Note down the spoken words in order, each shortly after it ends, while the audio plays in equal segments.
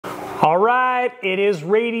All right, it is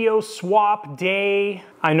radio swap day.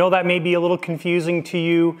 I know that may be a little confusing to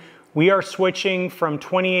you. We are switching from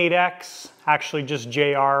 28X, actually just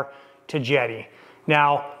JR, to JETI.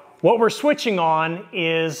 Now, what we're switching on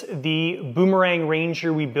is the Boomerang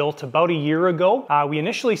Ranger we built about a year ago. We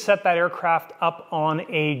initially set that aircraft up on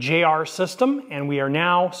a JR system, and we are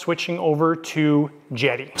now switching over to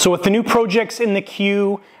JETI. So with the new projects in the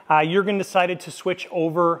queue, you're going to decide to switch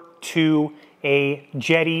over to a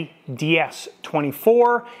JETI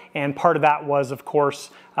DS-24, and part of that was, of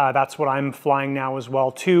course, that's what I'm flying now as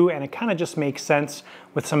well too, and it kind of just makes sense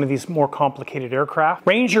with some of these more complicated aircraft.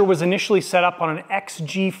 Ranger was initially set up on an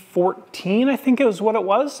XG-14, I think it was what it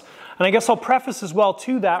was, and I guess I'll preface as well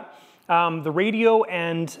too that the radio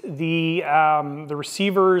and the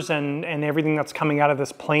receivers and everything that's coming out of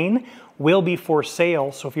this plane will be for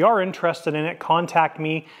sale. So if you are interested in it, contact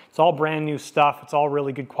me. It's all brand new stuff. It's all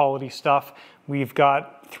really good quality stuff. We've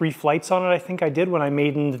got 3 flights on it, I think I did when I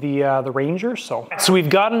made in the Ranger. So we've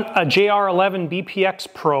got a JR11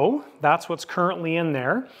 BPX Pro. That's what's currently in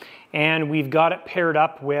there. And we've got it paired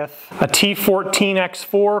up with a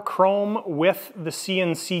T14X4 Chrome with the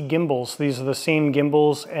CNC gimbals. These are the same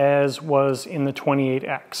gimbals as was in the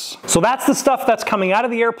 28X. So that's the stuff that's coming out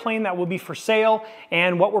of the airplane that will be for sale.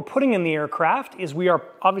 And what we're putting in the aircraft is we are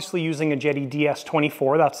obviously using a JETI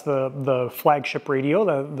DS-24. That's the flagship radio,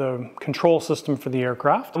 the control system for the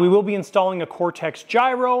aircraft. We will be installing a Cortex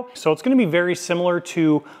gyro. So it's going to be very similar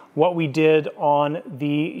to what we did on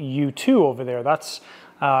the U2 over there. That's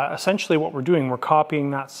essentially what we're doing. We're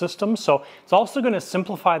copying that system. So it's also going to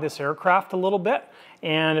simplify this aircraft a little bit,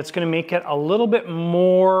 and it's going to make it a little bit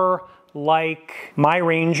more like my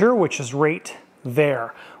Ranger, which is right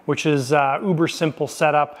there, which is uber simple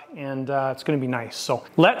setup, and it's going to be nice. So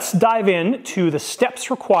let's dive into the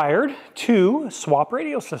steps required to swap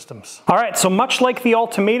radio systems. All right, so much like the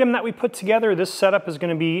ultimatum that we put together, this setup is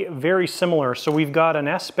going to be very similar. So we've got an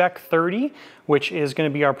SBEC 30, which is going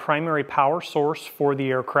to be our primary power source for the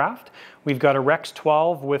aircraft. We've got a Rex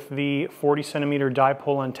 12 with the 40 centimeter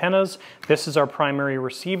dipole antennas. This is our primary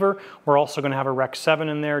receiver. We're also going to have a Rex 7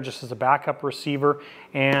 in there just as a backup receiver.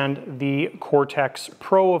 And the Cortex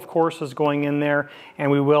Pro, of course, is going in there.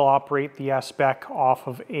 And we will operate the SBEC off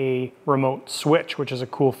of a remote switch, which is a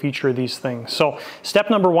cool feature of these things. So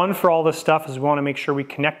step number 1 for all this stuff is we want to make sure we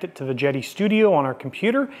connect it to the JETI Studio on our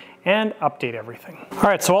computer and update everything. All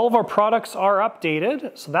right, so all of our products are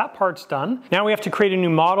updated, so that part's done. Now we have to create a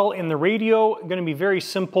new model in the radio. Going to be very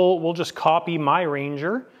simple. We'll just copy my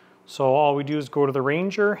Ranger. So all we do is go to the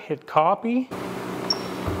Ranger, hit copy.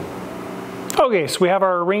 Okay, so we have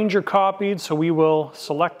our Ranger copied, so we will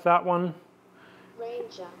select that one.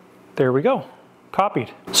 Ranger. There we go.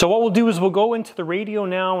 Copied. So what we'll do is we'll go into the radio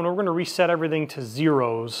now, and we're going to reset everything to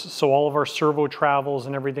zeros. So all of our servo travels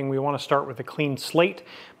and everything, we want to start with a clean slate,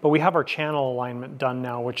 but we have our channel alignment done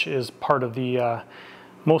now, which is part of the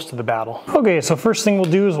most of the battle. Okay, so first thing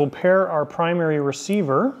we'll do is we'll pair our primary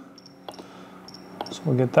receiver. So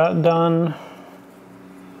we'll get that done.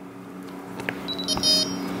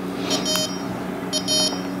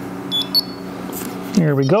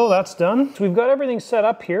 Here we go, that's done. So we've got everything set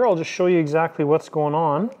up here. I'll just show you exactly what's going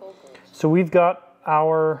on. So we've got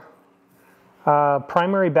our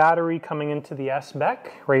primary battery coming into the SBEC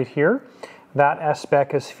right here. That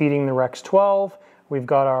SBEC is feeding the Rex 12. We've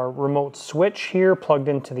got our remote switch here plugged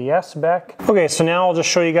into the SBEC. Okay, so now I'll just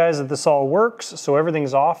show you guys that this all works. So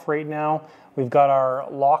everything's off right now. We've got our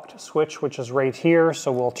locked switch, which is right here.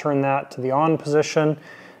 So we'll turn that to the on position.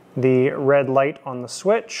 The red light on the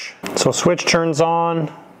switch. So switch turns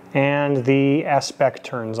on and the SBEC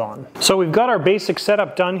turns on. So we've got our basic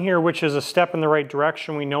setup done here, which is a step in the right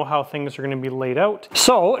direction. We know how things are going to be laid out.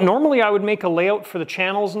 So normally I would make a layout for the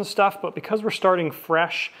channels and stuff, but because we're starting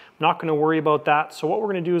fresh, I'm not going to worry about that. So what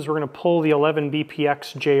we're going to do is we're going to pull the 11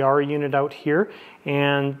 BPX JR unit out here,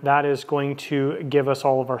 and that is going to give us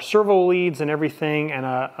all of our servo leads and everything, and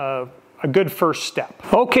a good first step.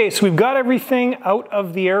 Okay, so we've got everything out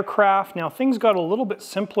of the aircraft. Now things got a little bit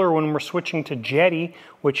simpler when we're switching to JETI,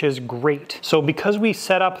 which is great. So because we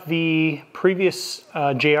set up the previous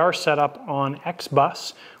JR setup on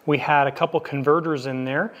XBus, we had a couple converters in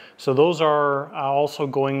there. So those are also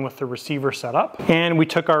going with the receiver setup. And we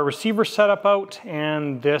took our receiver setup out,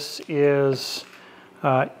 and this is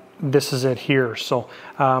it here. So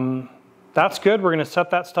that's good. We're gonna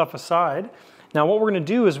set that stuff aside. Now what we're going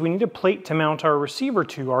to do is we need a plate to mount our receiver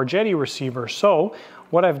to, our JETI receiver. So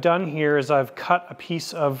what I've done here is I've cut a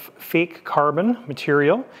piece of fake carbon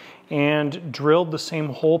material, and drilled the same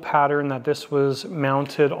hole pattern that this was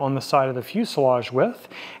mounted on the side of the fuselage with,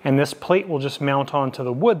 and this plate will just mount onto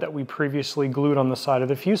the wood that we previously glued on the side of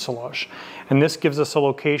the fuselage. And this gives us a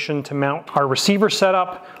location to mount our receiver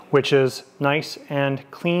setup, which is nice and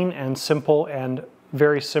clean and simple and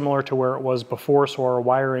very similar to where it was before, so our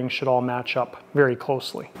wiring should all match up very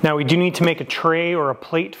closely. Now we do need to make a tray or a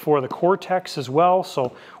plate for the Cortex as well,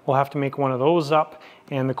 so we'll have to make one of those up.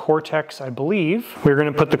 And the Cortex, I believe, we're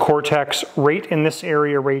going to put the Cortex right in this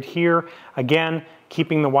area right here. Again,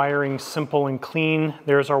 keeping the wiring simple and clean.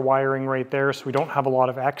 There's our wiring right there, so we don't have a lot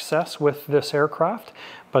of excess with this aircraft.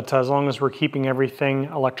 But as long as we're keeping everything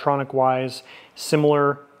electronic-wise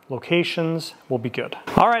similar locations, will be good.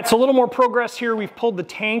 All right, so a little more progress here. We've pulled the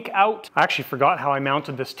tank out. I actually forgot how I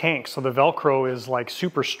mounted this tank. So the Velcro is like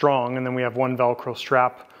super strong, and then we have one Velcro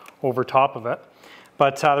strap over top of it.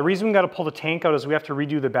 But the reason we got to pull the tank out is we have to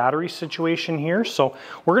redo the battery situation here. So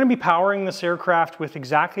we're going to be powering this aircraft with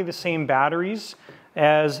exactly the same batteries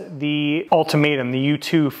as the Ultimatum, the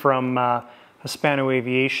U2 from Hispano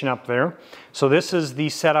Aviation up there. So this is the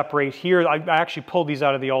setup right here. I actually pulled these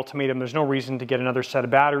out of the Ultimatum. There's no reason to get another set of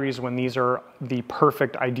batteries when these are the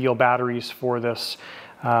perfect ideal batteries for this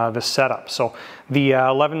setup. So the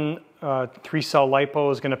 11 3-cell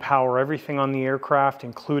LiPo is going to power everything on the aircraft,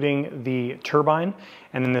 including the turbine.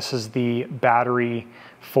 And then this is the battery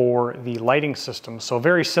for the lighting system. So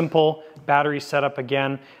very simple battery setup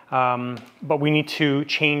again, but we need to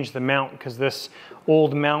change the mount because this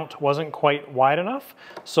old mount wasn't quite wide enough.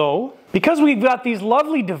 So because we've got these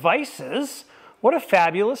lovely devices, what a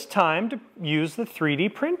fabulous time to use the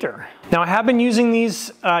 3D printer. Now I have been using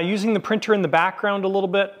these, using the printer in the background a little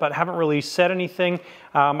bit, but haven't really said anything.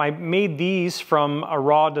 I made these from a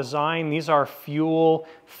raw design. These are fuel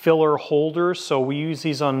filler holders, so we use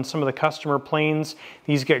these on some of the customer planes.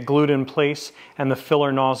 These get glued in place and the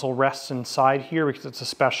filler nozzle rests inside here because it's a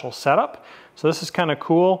special setup. So this is kind of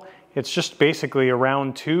cool. It's just basically a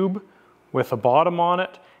round tube with a bottom on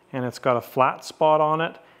it, and it's got a flat spot on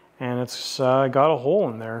it, and it's got a hole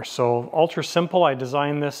in there. So ultra simple. I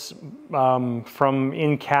designed this from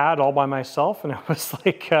in CAD all by myself, and it was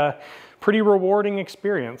like a pretty rewarding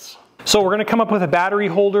experience. So we're gonna come up with a battery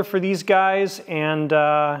holder for these guys, and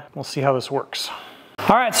we'll see how this works.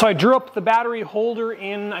 All right, so I drew up the battery holder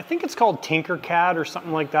in, I think it's called Tinkercad or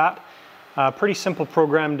something like that. Pretty simple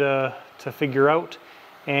program to figure out.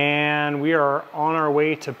 And we are on our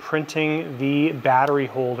way to printing the battery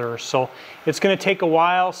holder. So it's going to take a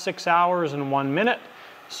while, 6 hours and 1 minute.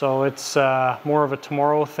 So it's more of a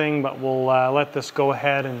tomorrow thing, but we'll let this go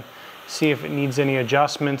ahead and see if it needs any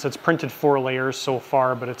adjustments. It's printed 4 layers so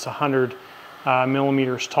far, but it's 100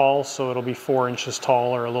 millimeters tall, so it'll be 4 inches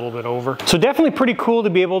tall or a little bit over. So definitely pretty cool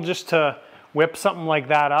to be able just to whip something like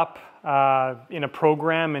that up in a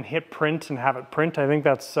program and hit print and have it print. I think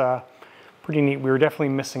that's pretty neat. We were definitely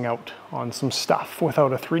missing out on some stuff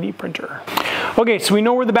without a 3D printer. Okay, so we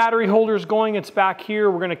know where the battery holder is going. It's back here.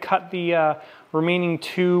 We're going to cut the remaining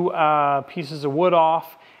 2 pieces of wood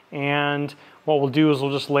off, and what we'll do is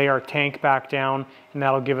we'll just lay our tank back down, and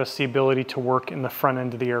that'll give us the ability to work in the front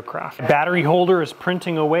end of the aircraft. The battery holder is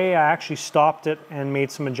printing away. I actually stopped it and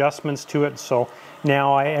made some adjustments to it, so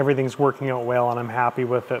now everything's working out well and I'm happy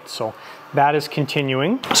with it. So that is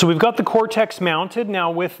continuing. So we've got the Cortex mounted.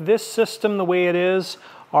 Now with this system the way it is,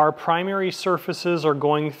 our primary surfaces are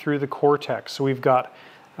going through the Cortex. So we've got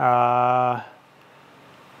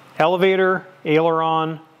elevator,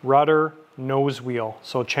 aileron, rudder, nose wheel.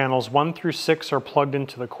 So channels 1 through 6 are plugged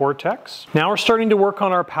into the Cortex. Now we're starting to work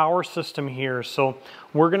on our power system here. So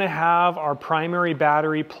we're going to have our primary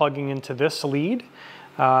battery plugging into this lead.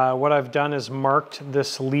 What I've done is marked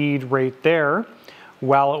this lead right there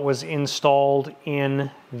while it was installed in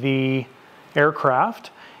the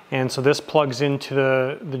aircraft. And so this plugs into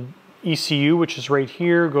the ECU, which is right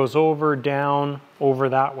here, goes over, down, over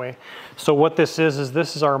that way. So what this is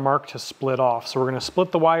this is our mark to split off. So we're going to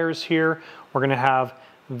split the wires here. We're going to have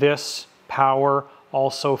this power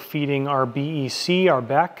also feeding our BEC, our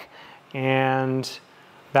BEC, and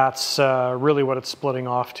that's really what it's splitting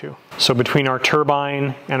off to. So between our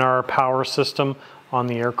turbine and our power system on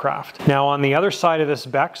the aircraft. Now on the other side of this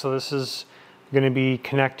BEC, so this is going to be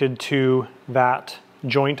connected to that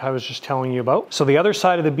joint I was just telling you about. So the other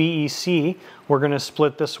side of the BEC, we're going to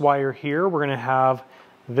split this wire here. We're going to have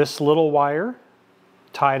this little wire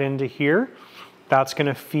tied into here. That's going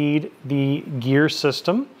to feed the gear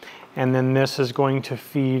system. And then this is going to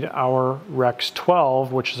feed our Rex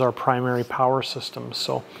 12, which is our primary power system.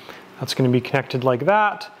 So that's going to be connected like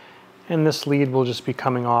that. And this lead will just be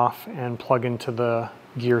coming off and plug into the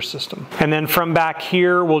gear system. And then from back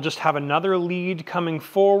here, we'll just have another lead coming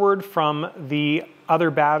forward from the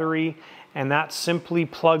other battery, and that simply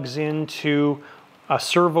plugs into a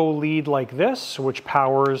servo lead like this, which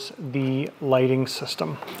powers the lighting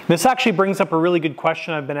system. This actually brings up a really good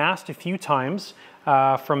question I've been asked a few times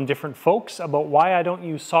from different folks about why I don't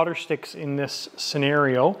use solder sticks in this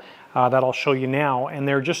scenario that I'll show you now. And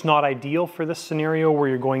they're just not ideal for this scenario where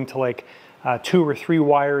you're going to like 2 or 3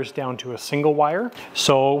 wires down to a single wire.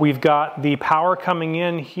 So we've got the power coming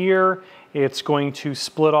in here. It's going to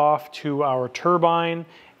split off to our turbine,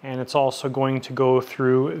 and it's also going to go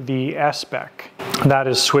through the S-spec. That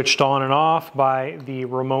is switched on and off by the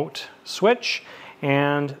remote switch,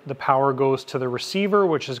 and the power goes to the receiver,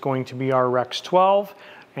 which is going to be our Rex 12.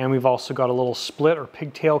 And we've also got a little split or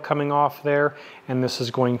pigtail coming off there, and this is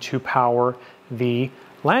going to power the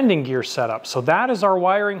landing gear setup. So that is our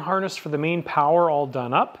wiring harness for the main power all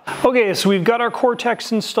done up. Okay, so we've got our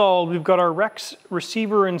Cortex installed, we've got our Rex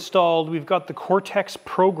receiver installed, we've got the Cortex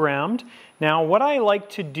programmed. Now what I like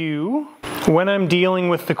to do when I'm dealing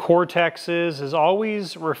with the Cortexes is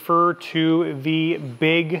always refer to the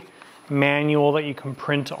big manual that you can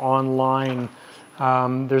print online.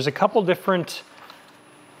 There's a couple different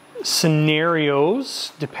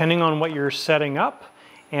scenarios depending on what you're setting up.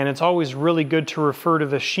 And it's always really good to refer to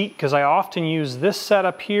the sheet because I often use this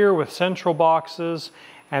setup here with central boxes.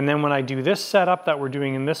 And then when I do this setup that we're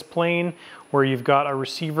doing in this plane, where you've got a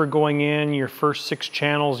receiver going in, your first 6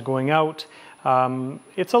 channels going out,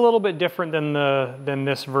 it's a little bit different than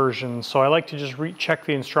this version. So I like to just recheck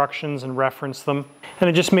the instructions and reference them. And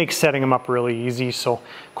it just makes setting them up really easy. So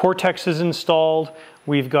Cortex is installed.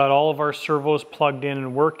 We've got all of our servos plugged in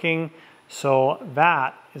and working. So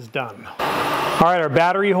that is done. All right, our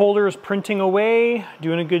battery holder is printing away,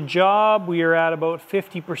 doing a good job. We are at about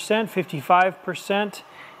 50%, 55%,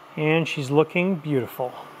 and she's looking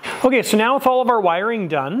beautiful. Okay, so now with all of our wiring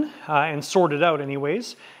done and sorted out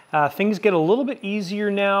anyways, things get a little bit easier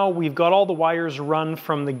now. We've got all the wires run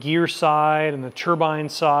from the gear side and the turbine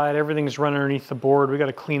side. Everything's run underneath the board. We got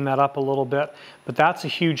to clean that up a little bit, but that's a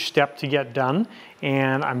huge step to get done,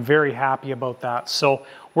 and I'm very happy about that. So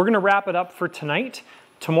we're going to wrap it up for tonight.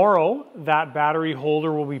 Tomorrow, that battery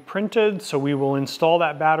holder will be printed, so we will install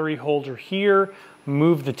that battery holder here,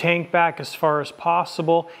 move the tank back as far as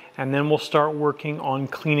possible, and then we'll start working on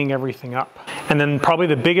cleaning everything up. And then probably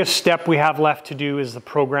the biggest step we have left to do is the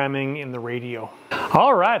programming in the radio.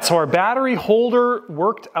 All right, so our battery holder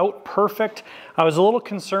worked out perfect. I was a little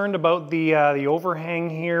concerned about the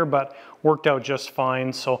overhang here, but worked out just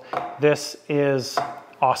fine. So this is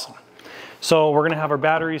awesome. So we're gonna have our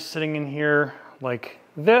batteries sitting in here like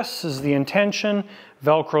this is the intention.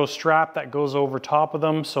 Velcro strap that goes over top of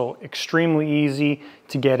them, so extremely easy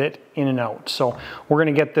to get it in and out. So we're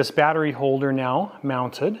gonna get this battery holder now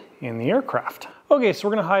mounted in the aircraft. Okay, so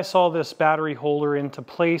we're gonna high saw this battery holder into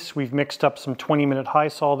place. We've mixed up some 20-minute high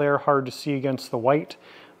saw there, hard to see against the white,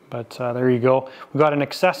 but there you go. We've got an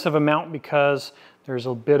excessive amount because there's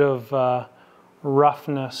a bit of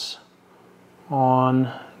roughness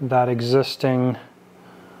on that existing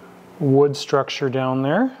wood structure down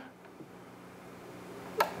there.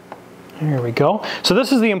 There we go. So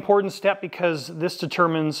this is the important step because this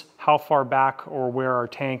determines how far back or where our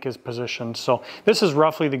tank is positioned. So this is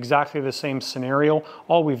roughly exactly the same scenario.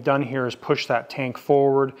 All we've done here is push that tank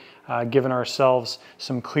forward, given ourselves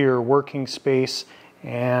some clear working space,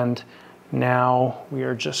 and now we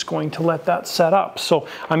are just going to let that set up. So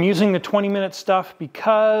I'm using the 20-minute stuff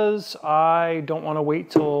because I don't want to wait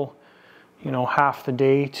till half the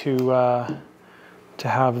day to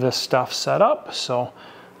have this stuff set up. So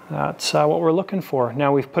that's what we're looking for.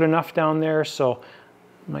 Now we've put enough down there, so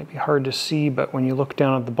it might be hard to see, but when you look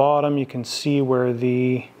down at the bottom, you can see where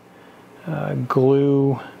the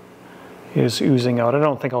glue is oozing out. I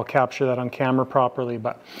don't think I'll capture that on camera properly,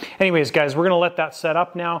 but anyways, guys, we're gonna let that set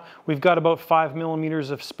up now. We've got about 5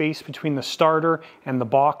 millimeters of space between the starter and the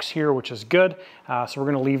box here, which is good. So we're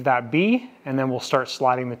gonna leave that be, and then we'll start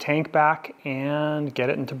sliding the tank back and get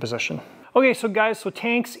it into position. Okay, so guys, so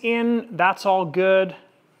tank's in, that's all good.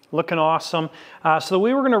 Looking awesome. So the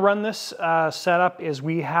way we're gonna run this setup is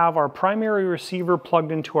we have our primary receiver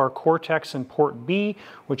plugged into our Cortex in port B,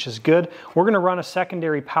 which is good. We're gonna run a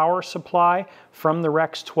secondary power supply from the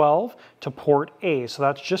Rex 12 to port A. So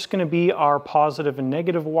that's just gonna be our positive and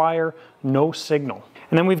negative wire, no signal.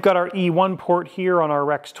 And then we've got our E1 port here on our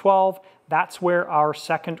Rex 12. That's where our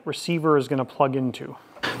second receiver is gonna plug into.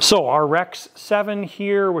 So our Rex 7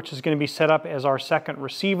 here, which is going to be set up as our second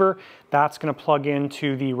receiver, that's going to plug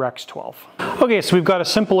into the Rex 12. Okay, so we've got a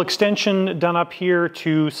simple extension done up here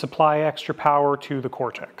to supply extra power to the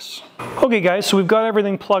Cortex. Okay guys, so we've got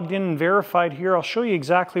everything plugged in and verified here. I'll show you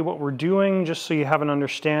exactly what we're doing just so you have an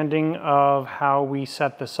understanding of how we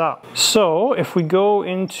set this up. So if we go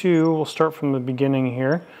into, we'll start from the beginning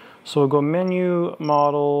here. So we'll go Menu,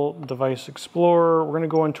 Model, Device Explorer. We're going to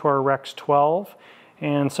go into our Rex 12.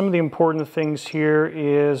 And some of the important things here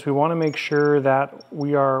is we want to make sure that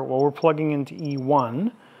we're plugging into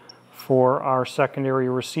E1 for our secondary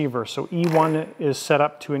receiver. So E1 is set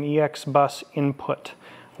up to an EX bus input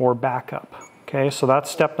or backup. Okay, so that's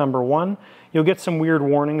step number one. You'll get some weird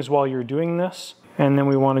warnings while you're doing this. And then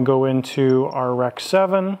we want to go into our Rex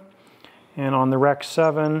 7. And on the Rex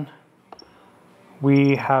 7,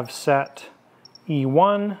 we have set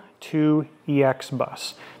E1 to EX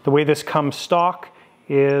bus. The way this comes stock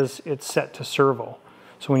is it's set to servo.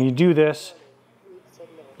 So when you do this,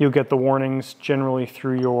 you'll get the warnings generally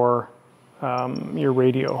through your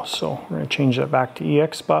radio. So we're going to change that back to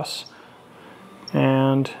EX bus,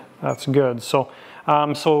 and that's good. So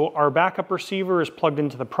our backup receiver is plugged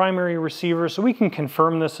into the primary receiver, so we can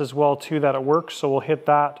confirm this as well too that it works. So we'll hit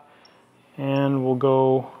that, and we'll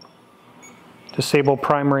go disable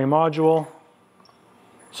primary module.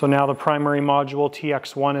 So now the primary module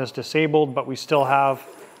TX1 is disabled, but we still have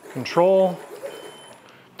control.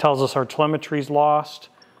 Tells us our telemetry is lost.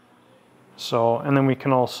 So, and then we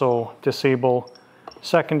can also disable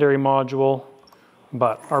secondary module,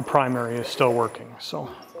 but our primary is still working. So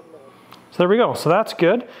there we go. So that's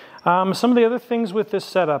good. Some of the other things with this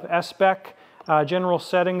setup, SPEC, general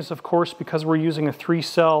settings, of course, because we're using a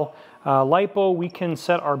 3-cell LiPo, we can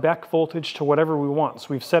set our BEC voltage to whatever we want. So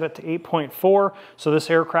we've set it to 8.4, so this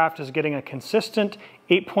aircraft is getting a consistent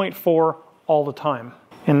 8.4 all the time.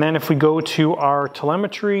 And then if we go to our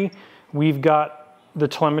telemetry, we've got the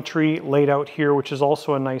telemetry laid out here, which is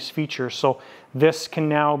also a nice feature. So this can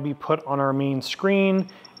now be put on our main screen,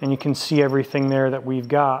 and you can see everything there that we've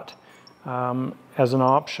got as an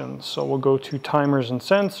option. So we'll go to timers and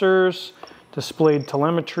sensors, displayed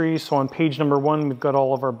telemetry. So on page number 1, we've got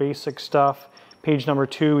all of our basic stuff. Page number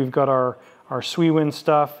 2, we've got our SWIWIN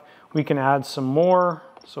stuff. We can add some more.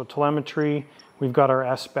 So telemetry, we've got our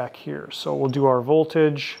SPEC here. So we'll do our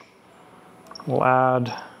voltage. We'll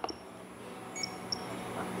add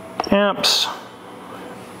amps.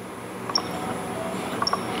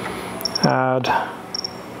 Add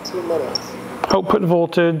output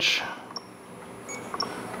voltage.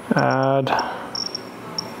 Add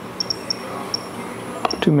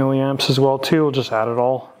 2 milliamps as well too. We'll just add it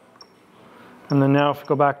all. And then now if we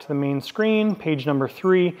go back to the main screen, page number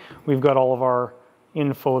 3, we've got all of our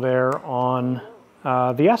info there on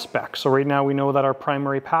the SPEC. So right now we know that our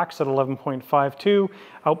primary pack's at 11.52,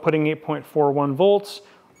 outputting 8.41 volts.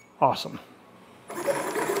 Awesome.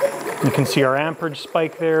 You can see our amperage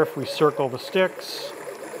spike there if we circle the sticks.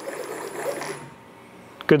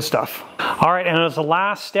 Good stuff. All right, and as the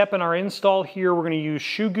last step in our install here, we're going to use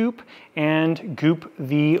shoe goop and goop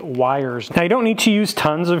the wires. Now you don't need to use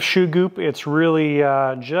tons of shoe goop. It's really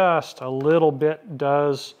just a little bit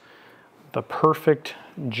does the perfect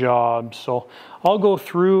job. So I'll go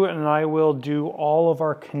through and I will do all of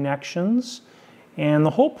our connections. And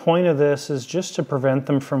the whole point of this is just to prevent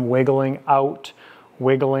them from wiggling out,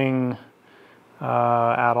 wiggling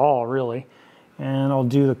at all, really. And I'll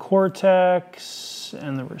do the Cortex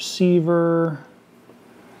and the receiver.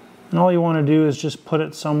 And all you want to do is just put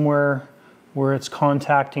it somewhere where it's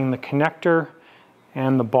contacting the connector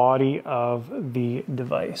and the body of the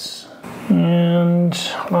device. And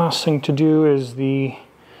last thing to do is the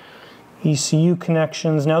ECU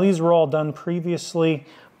connections. Now these were all done previously,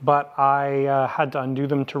 but I had to undo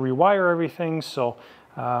them to rewire everything. So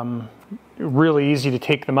really easy to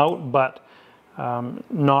take them out, but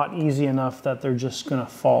not easy enough that they're just gonna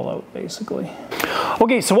fall out basically.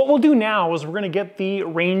 Okay, so what we'll do now is we're gonna get the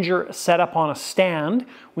Ranger set up on a stand.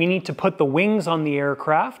 We need to put the wings on the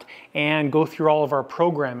aircraft and go through all of our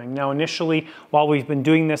programming. Now initially, while we've been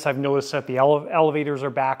doing this, I've noticed that the elevators are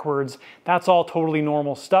backwards. That's all totally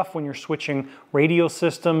normal stuff when you're switching radio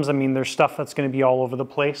systems. I mean, there's stuff that's gonna be all over the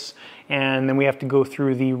place. And then we have to go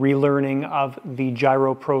through the relearning of the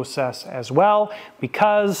gyro process as well,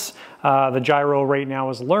 because the gyro right now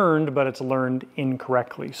is learned, but it's learned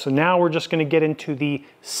incorrectly. So now we're just gonna get into the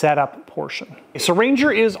setup portion. So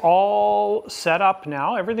Ranger is all set up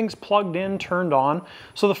now. Everything's plugged in, turned on.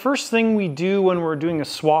 So the first thing we do when we're doing a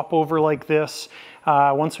swap over like this,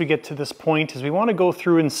 once we get to this point is we want to go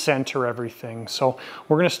through and center everything. So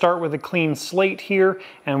we're going to start with a clean slate here,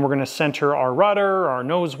 and we're going to center our rudder, our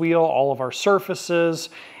nose wheel, all of our surfaces,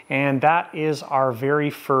 and that is our very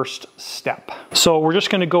first step. So we're just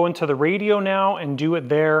going to go into the radio now and do it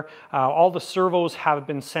there. All the servos have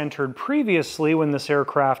been centered previously when this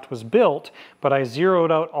aircraft was built, but I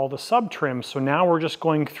zeroed out all the sub trims. So now we're just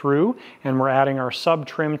going through and we're adding our sub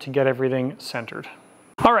trim to get everything centered.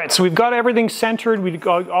 All right, so we've got everything centered. We've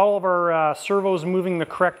got all of our servos moving the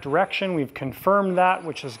correct direction. We've confirmed that,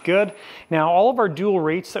 which is good. Now, all of our dual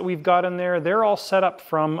rates that we've got in there, they're all set up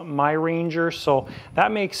from my Ranger, so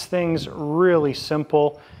that makes things really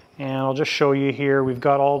simple. And I'll just show you here. We've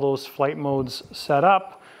got all those flight modes set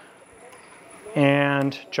up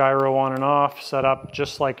and gyro on and off set up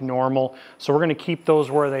just like normal. So we're going to keep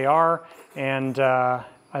those where they are, and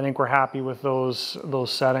I think we're happy with those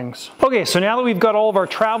settings. Okay, so now that we've got all of our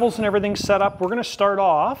travels and everything set up, we're gonna start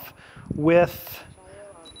off with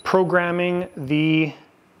programming the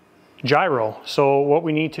gyro. So what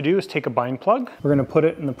we need to do is take a bind plug. We're gonna put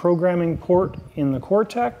it in the programming port in the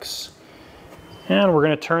Cortex, and we're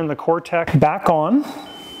gonna turn the Cortex back on.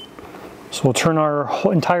 So we'll turn our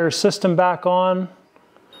whole entire system back on.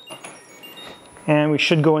 And we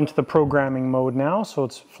should go into the programming mode now. So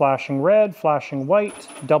it's flashing red, flashing white,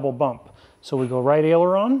 double bump. So we go right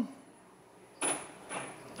aileron,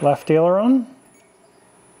 left aileron,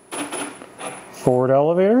 forward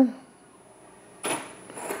elevator,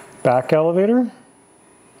 back elevator,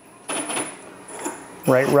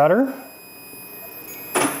 right rudder,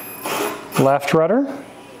 left rudder,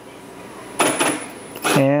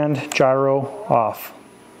 and gyro off.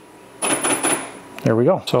 There we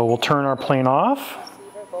go. So we'll turn our plane off,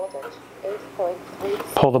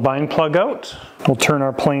 pull the bind plug out, we'll turn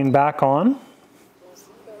our plane back on,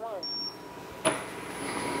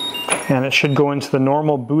 and it should go into the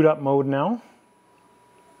normal boot up mode now.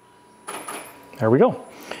 There we go.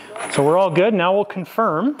 So we're all good. Now we'll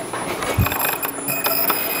confirm.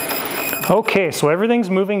 Okay, so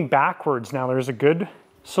everything's moving backwards now. There's a good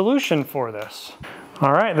solution for this.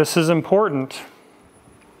 All right, this is important.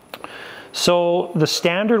 So the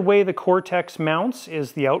standard way the Cortex mounts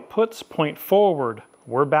is the outputs point forward.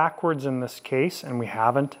 We're backwards in this case, and we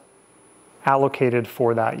haven't allocated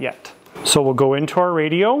for that yet. So we'll go into our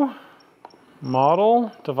radio,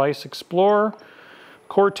 Model, Device Explorer,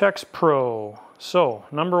 Cortex Pro. So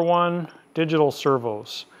number one, digital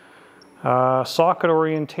servos. Socket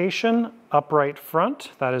orientation, upright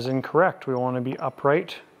front. That is incorrect. We want to be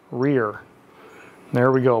upright rear. There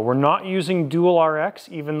we go. We're not using dual RX,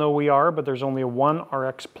 even though we are, but there's only one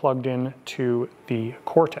RX plugged in to the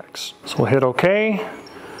Cortex. So we'll hit OK,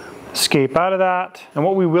 escape out of that. And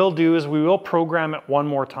what we will do is we will program it one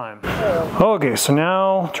more time. Okay, so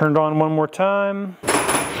now turned on one more time.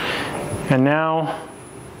 And now,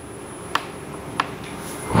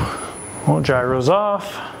 well, gyro's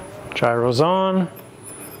off, gyro's on.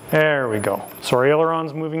 There we go. So our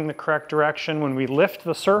aileron's moving the correct direction. When we lift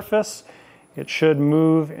the surface, it should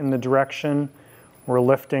move in the direction we're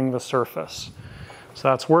lifting the surface. So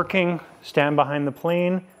that's working. Stand behind the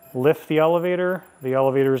plane, lift the elevator. The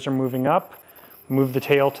elevators are moving up. Move the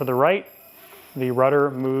tail to the right. The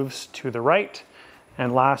rudder moves to the right.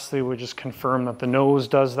 And lastly, we'll just confirm that the nose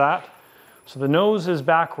does that. So the nose is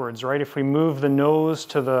backwards, right? If we move the nose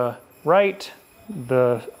to the right,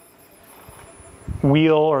 the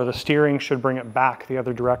wheel or the steering should bring it back the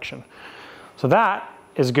other direction. So that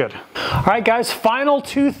is good. All right, guys, final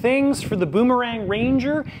two things for the Boomerang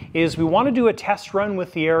Ranger is we want to do a test run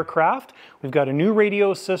with the aircraft. We've got a new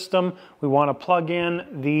radio system. We want to plug in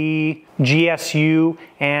the GSU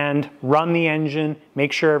and run the engine,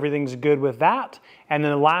 make sure everything's good with that. And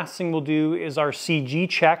then the last thing we'll do is our CG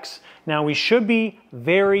checks. Now we should be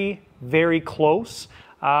very, very close.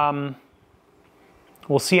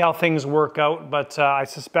 We'll see how things work out, but I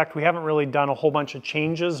suspect we haven't really done a whole bunch of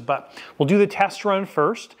changes, but we'll do the test run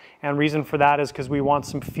first. And reason for that is because we want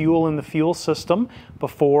some fuel in the fuel system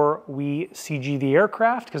before we CG the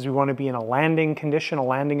aircraft, because we want to be in a landing condition, a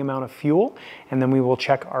landing amount of fuel. And then we will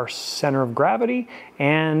check our center of gravity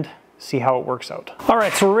and see how it works out. All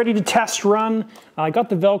right, so we're ready to test run. I got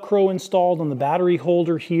the Velcro installed on the battery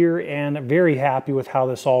holder here, and I'm very happy with how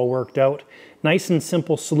this all worked out. nice and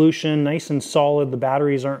simple solution, nice and solid. The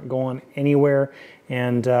batteries aren't going anywhere,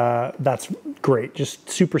 and that's great, just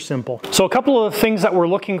super simple. So a couple of the things that we're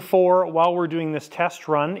looking for while we're doing this test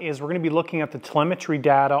run is we're going to be looking at the telemetry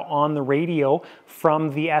data on the radio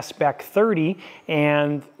from the SBEC 30,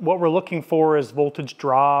 and what we're looking for is voltage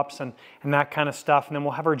drops and that kind of stuff, and then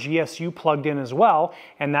we'll have our GSU plugged in as well,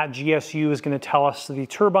 and that GSU is going to tell us the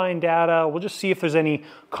turbine data. We'll just see if there's any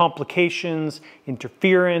complications,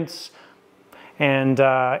 interference, and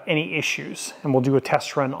any issues, and we'll do a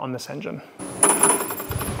test run on this engine.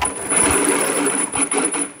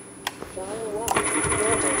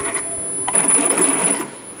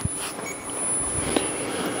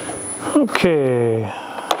 Okay,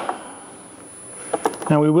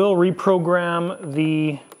 now we will reprogram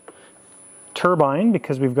the turbine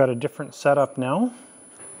because we've got a different setup now,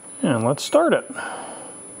 and let's start it.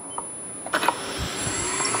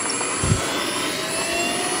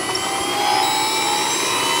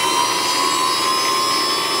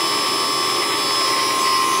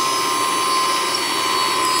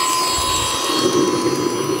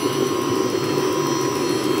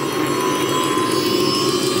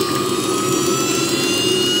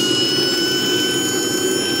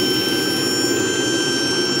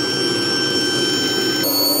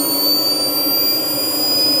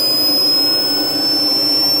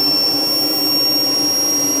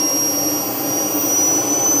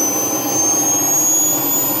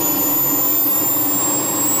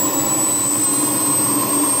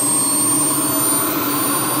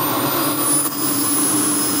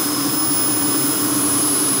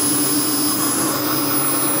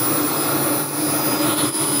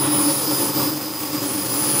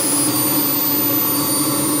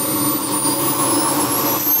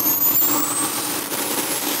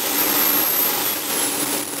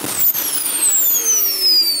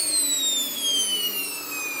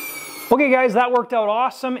 Okay guys, that worked out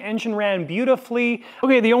awesome. Engine ran beautifully.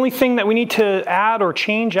 Okay, the only thing that we need to add or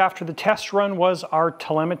change after the test run was our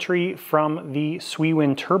telemetry from the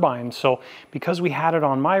Swiwind turbine. So because we had it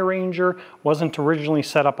on my Ranger, wasn't originally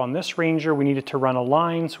set up on this Ranger, we needed to run a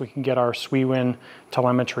line so we can get our Swiwind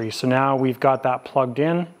telemetry. So now we've got that plugged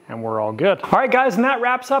in and we're all good. All right guys, and that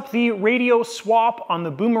wraps up the radio swap on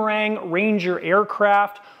the Boomerang Ranger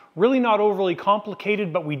aircraft. Really not overly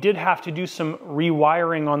complicated, but we did have to do some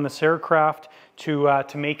rewiring on this aircraft to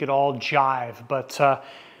make it all jive. But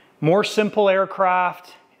more simple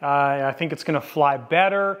aircraft. I think it's going to fly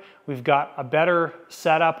better. We've got a better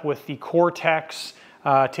setup with the Cortex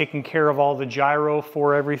taking care of all the gyro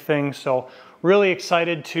for everything. So really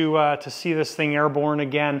excited to see this thing airborne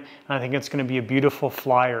again. And I think it's going to be a beautiful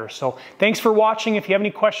flyer. So thanks for watching. If you have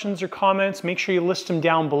any questions or comments, make sure you list them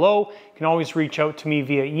down below. You can always reach out to me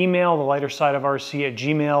via email,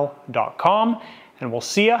 thelightersideofrc@gmail.com. And we'll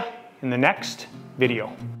see you in the next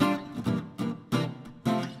video.